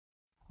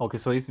Okay,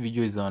 so this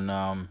video is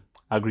on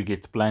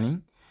aggregate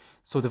planning.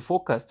 So the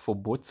forecast for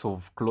boats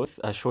of cloth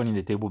are shown in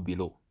the table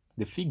below.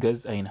 The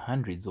figures are in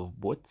hundreds of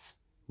boats.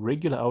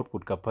 Regular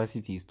output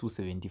capacity is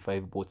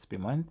 275 boats per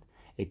month,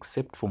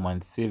 except for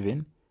month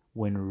 7,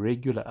 when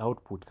regular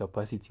output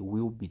capacity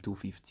will be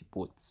 250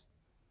 boats.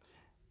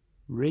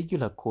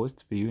 Regular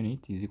cost per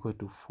unit is equal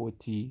to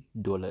 $40.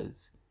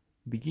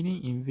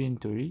 Beginning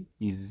inventory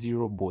is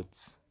 0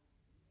 boats.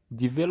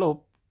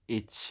 Develop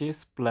a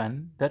chase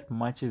plan that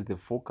matches the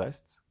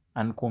forecasts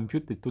and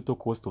compute the total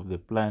cost of the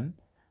plan.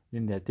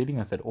 Then they're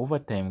telling us that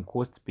overtime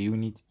cost per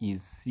unit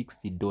is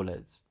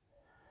 $60.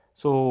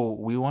 So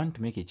we want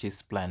to make a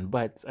chase plan,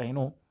 but I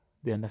know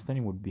the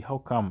understanding would be how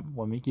come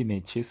we're making a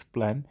chase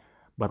plan,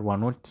 but we're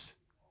not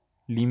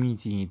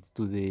limiting it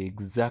to the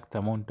exact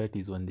amount that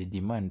is on the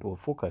demand or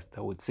forecast,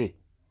 I would say.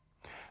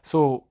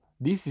 So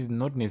this is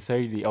not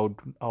necessarily, I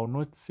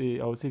would say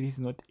this is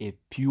not a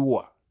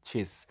pure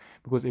chess,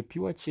 because a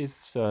pure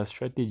chess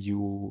strategy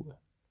will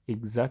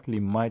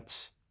exactly match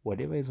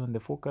whatever is on the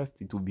forecast,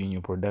 it will be in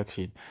your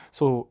production.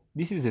 So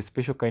this is a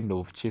special kind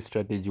of chess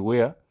strategy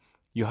where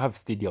you have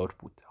steady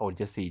output. I would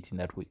just say it in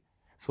that way.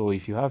 So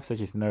if you have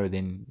such a scenario,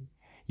 then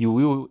you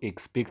will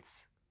expect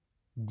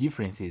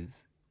differences,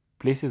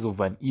 places of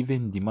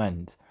uneven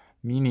demand,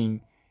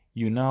 meaning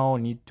you now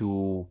need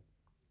to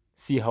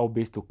see how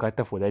best to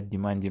cater for that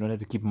demand in order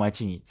to keep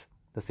matching it.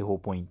 That's the whole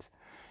point.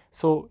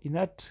 So in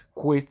that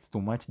quest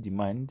to match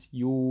demand,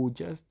 you'll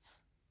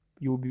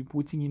be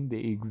putting in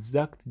the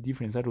exact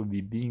difference that will be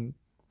being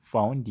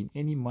found in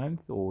any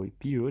month or a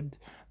period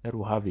that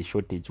will have a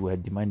shortage where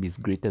demand is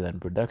greater than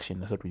production.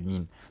 That's what we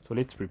mean. So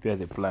let's prepare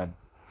the plan.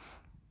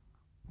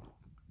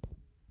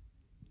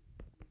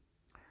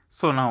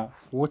 So now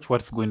watch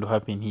what's going to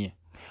happen here.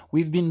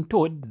 We've been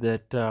told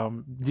that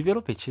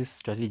develop a chase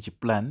strategy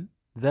plan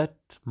that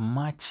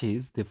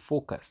matches the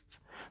forecast.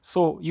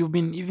 So you've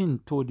been even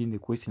told in the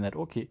question that,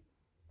 okay,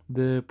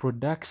 the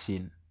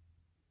production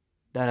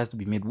that has to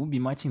be made will be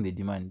matching the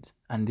demand,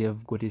 and they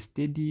have got a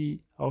steady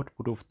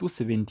output of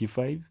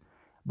 275,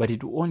 but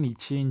it will only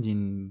change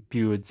in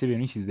period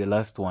 7, which is the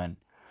last one.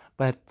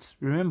 But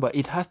remember,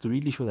 it has to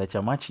really show that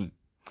you're matching.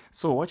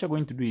 So what you're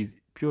going to do is,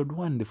 period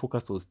 1, the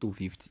forecast was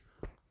 250.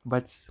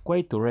 But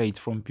quite alright,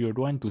 from period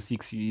 1 to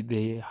 6,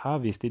 they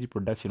have a steady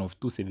production of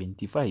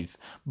 275.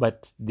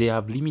 But they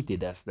have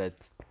limited us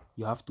that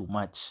you have to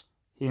match.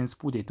 Hence,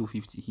 put a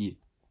 250 here.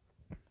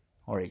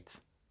 Alright.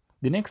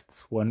 The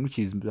next one, which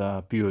is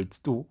period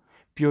 2.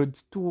 Period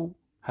 2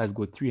 has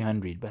got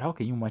 300. But how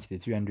can you match the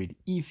 300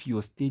 if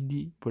your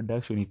steady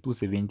production is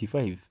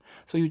 275?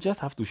 So you just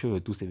have to show your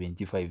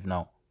 275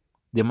 now.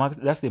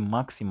 That's the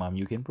maximum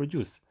you can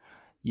produce.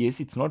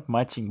 Yes, it's not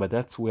matching, but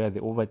that's where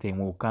the overtime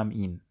will come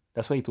in.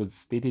 That's why it was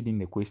stated in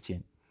the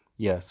question.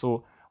 Yeah,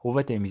 so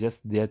overtime is just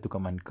there to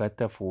come and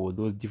cater for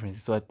those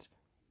differences so that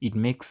it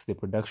makes the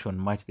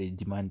production match the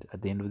demand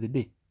at the end of the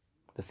day.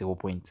 That's the whole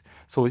point.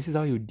 So this is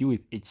how you deal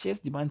with a chase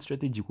demand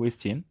strategy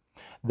question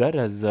that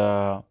has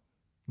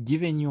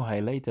given you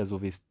highlighters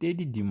of a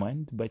steady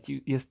demand, but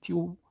you're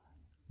still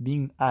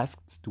being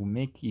asked to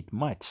make it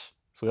match.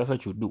 So that's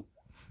what you do.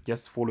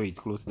 Just follow it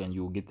closely and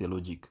you'll get the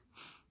logic.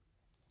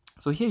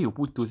 So here you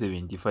put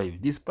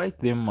 275, despite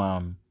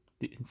them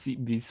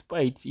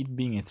despite it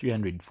being a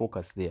 300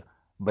 focus there,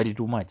 but it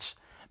will match.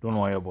 Don't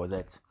worry about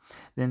that.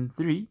 Then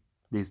 3,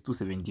 there's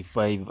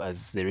 275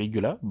 as the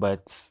regular,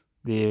 but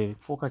the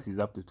focus is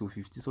up to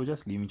 250, so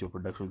just limit your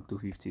production to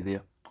 250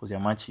 there because you're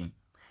matching.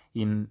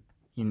 In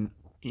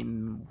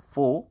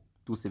 4,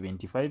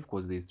 275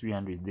 because there's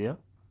 300 there.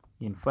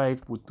 In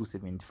 5, put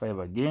 275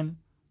 again,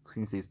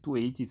 since there's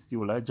 280, it's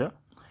still larger.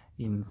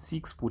 In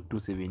 6, put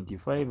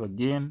 275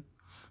 again.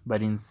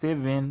 But in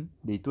 7,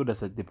 they told us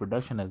that the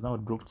production has now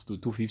dropped to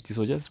 250.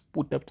 So just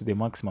put up to the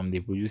maximum they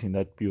produce in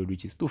that period,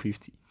 which is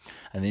 250.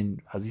 And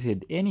then, as we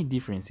said, any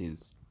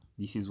differences,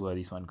 this is where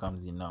this one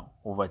comes in now.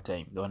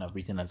 Overtime, the one I've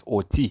written as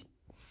OT.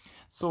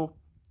 So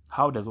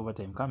how does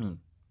overtime come in?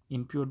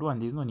 In period 1,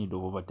 there's no need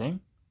of overtime.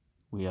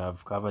 We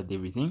have covered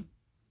everything.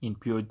 In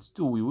period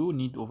 2, we will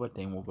need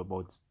overtime of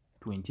about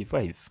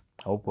 25.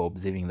 I hope we're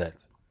observing that.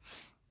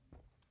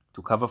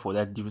 To cover for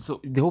that difference.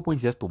 So the whole point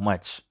is just to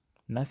match.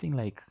 Nothing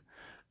like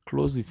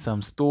close with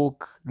some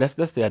stock. That's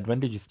the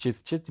advantage is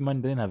chase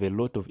demand doesn't have a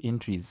lot of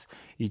entries.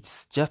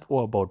 It's just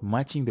all about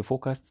matching the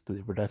forecast to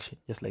the production,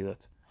 just like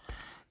that.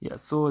 Yeah,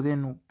 so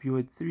then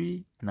period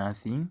 3,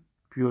 nothing.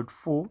 Period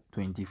 4,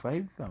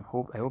 25. I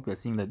hope you're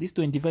seeing that this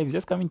 25 is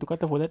just coming to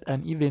cater for that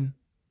uneven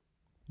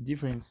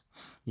difference.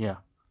 Yeah.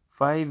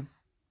 5,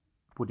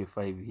 put a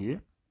 5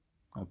 here.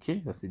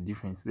 Okay, that's the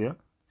difference there.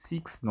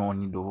 6, no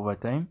need of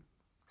overtime.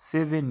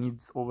 7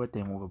 needs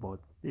overtime of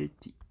about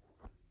 30.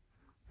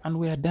 And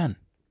we are done.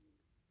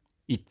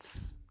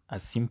 It's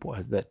as simple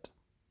as that.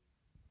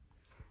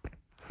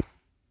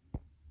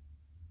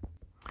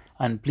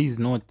 And please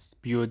note,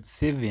 period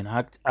 7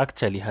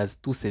 actually has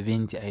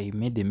 270. I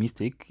made a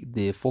mistake.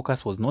 The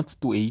focus was not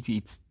 280,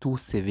 it's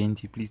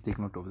 270. Please take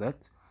note of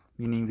that.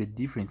 Meaning the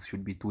difference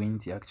should be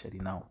 20 actually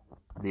now.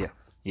 There.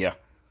 Yeah.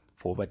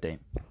 for overtime.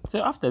 So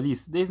after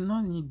this, there's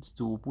no need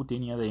to put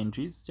any other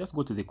entries. Just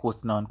go to the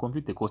cost now and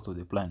compute the cost of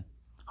the plan.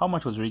 How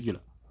much was regular?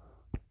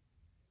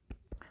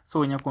 So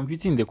when you're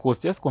computing the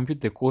cost, just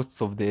compute the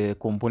costs of the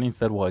components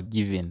that were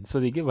given. So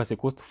they gave us a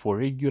cost for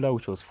regular,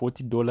 which was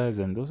 $40,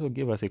 and also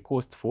gave us a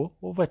cost for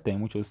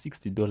overtime, which was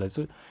 $60.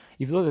 So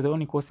if those are the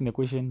only costs in the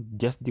equation,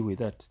 just deal with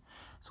that.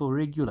 So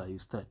regular, you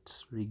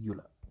start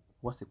regular.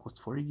 What's the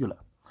cost for regular?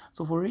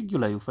 So for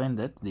regular, you find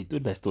that they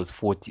told us it was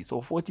 40.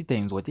 So 40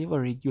 times whatever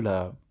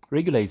regular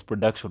is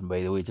production,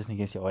 by the way, just in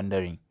case you're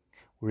wondering.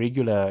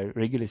 Regular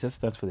just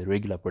stands for the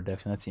regular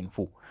production, that's in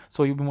full.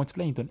 So you'll be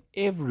multiplying it on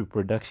every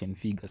production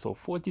figure. So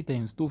 40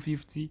 times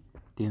 250,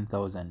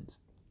 10,000.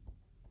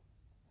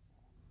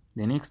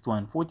 The next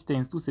one, 40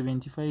 times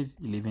 275,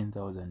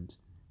 11,000.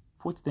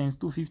 40 times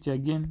 250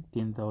 again,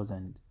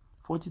 10,000.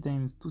 40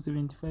 times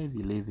 275,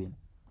 11.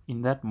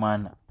 In that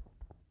manner.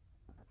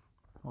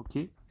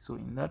 Okay, so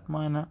in that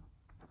manner,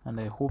 and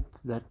I hope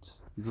that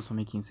is also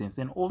making sense.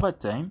 Then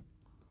overtime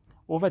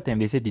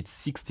they said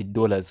it's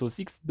 $60. So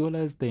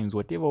 $60 times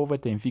whatever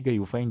overtime figure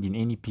you find in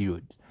any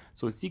period.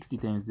 So 60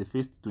 times the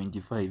first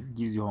 25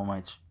 gives you how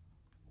much?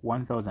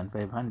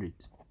 1,500.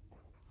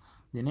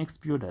 The next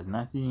period has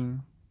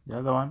nothing. The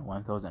other one,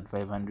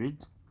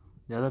 1,500.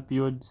 The other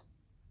period,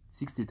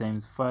 60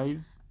 times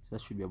 5, so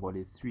that should be about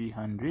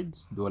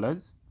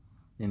 $300.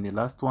 Then the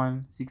last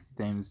one, 60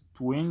 times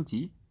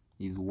 20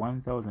 is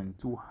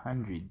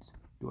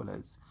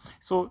 $1,200.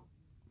 So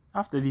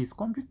after this,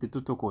 compute the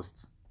total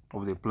cost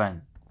of the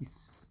plan.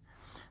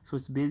 So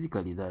it's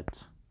basically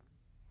that.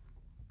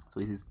 So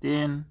this is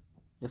 10.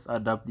 Just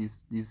add up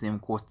these same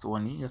costs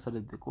only. Just add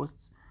up the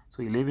costs.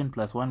 So 11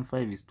 plus 1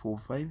 5 is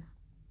 12,500.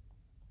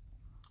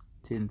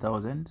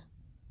 10,000.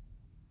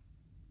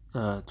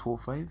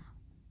 12,500.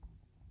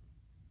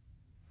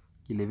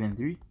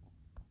 11,300.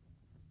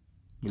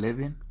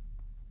 11.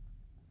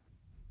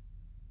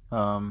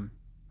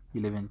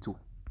 11,200.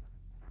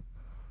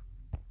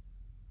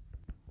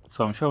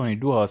 So I'm sure when we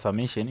do our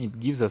summation, it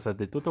gives us that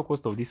the total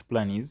cost of this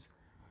plan is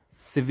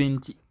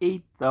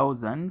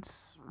 78,000.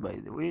 By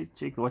the way,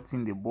 check what's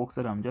in the box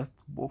that I'm just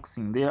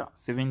boxing there.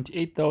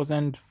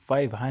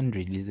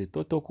 78,500 is the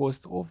total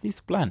cost of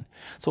this plan.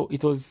 So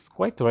it was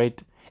quite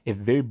right, a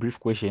very brief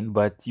question,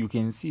 but you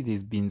can see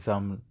there's been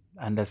some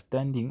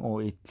understanding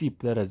or a tip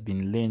that has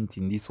been learned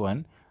in this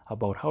one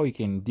about how you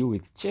can deal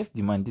with chest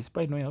demand,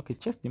 despite knowing, okay,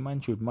 chest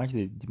demand should match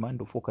the demand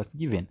of forecast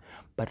given,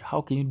 but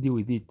how can you deal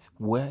with it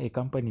where a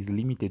company is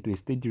limited to a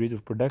steady rate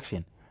of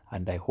production?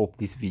 And I hope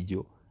this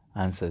video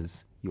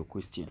answers your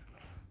question.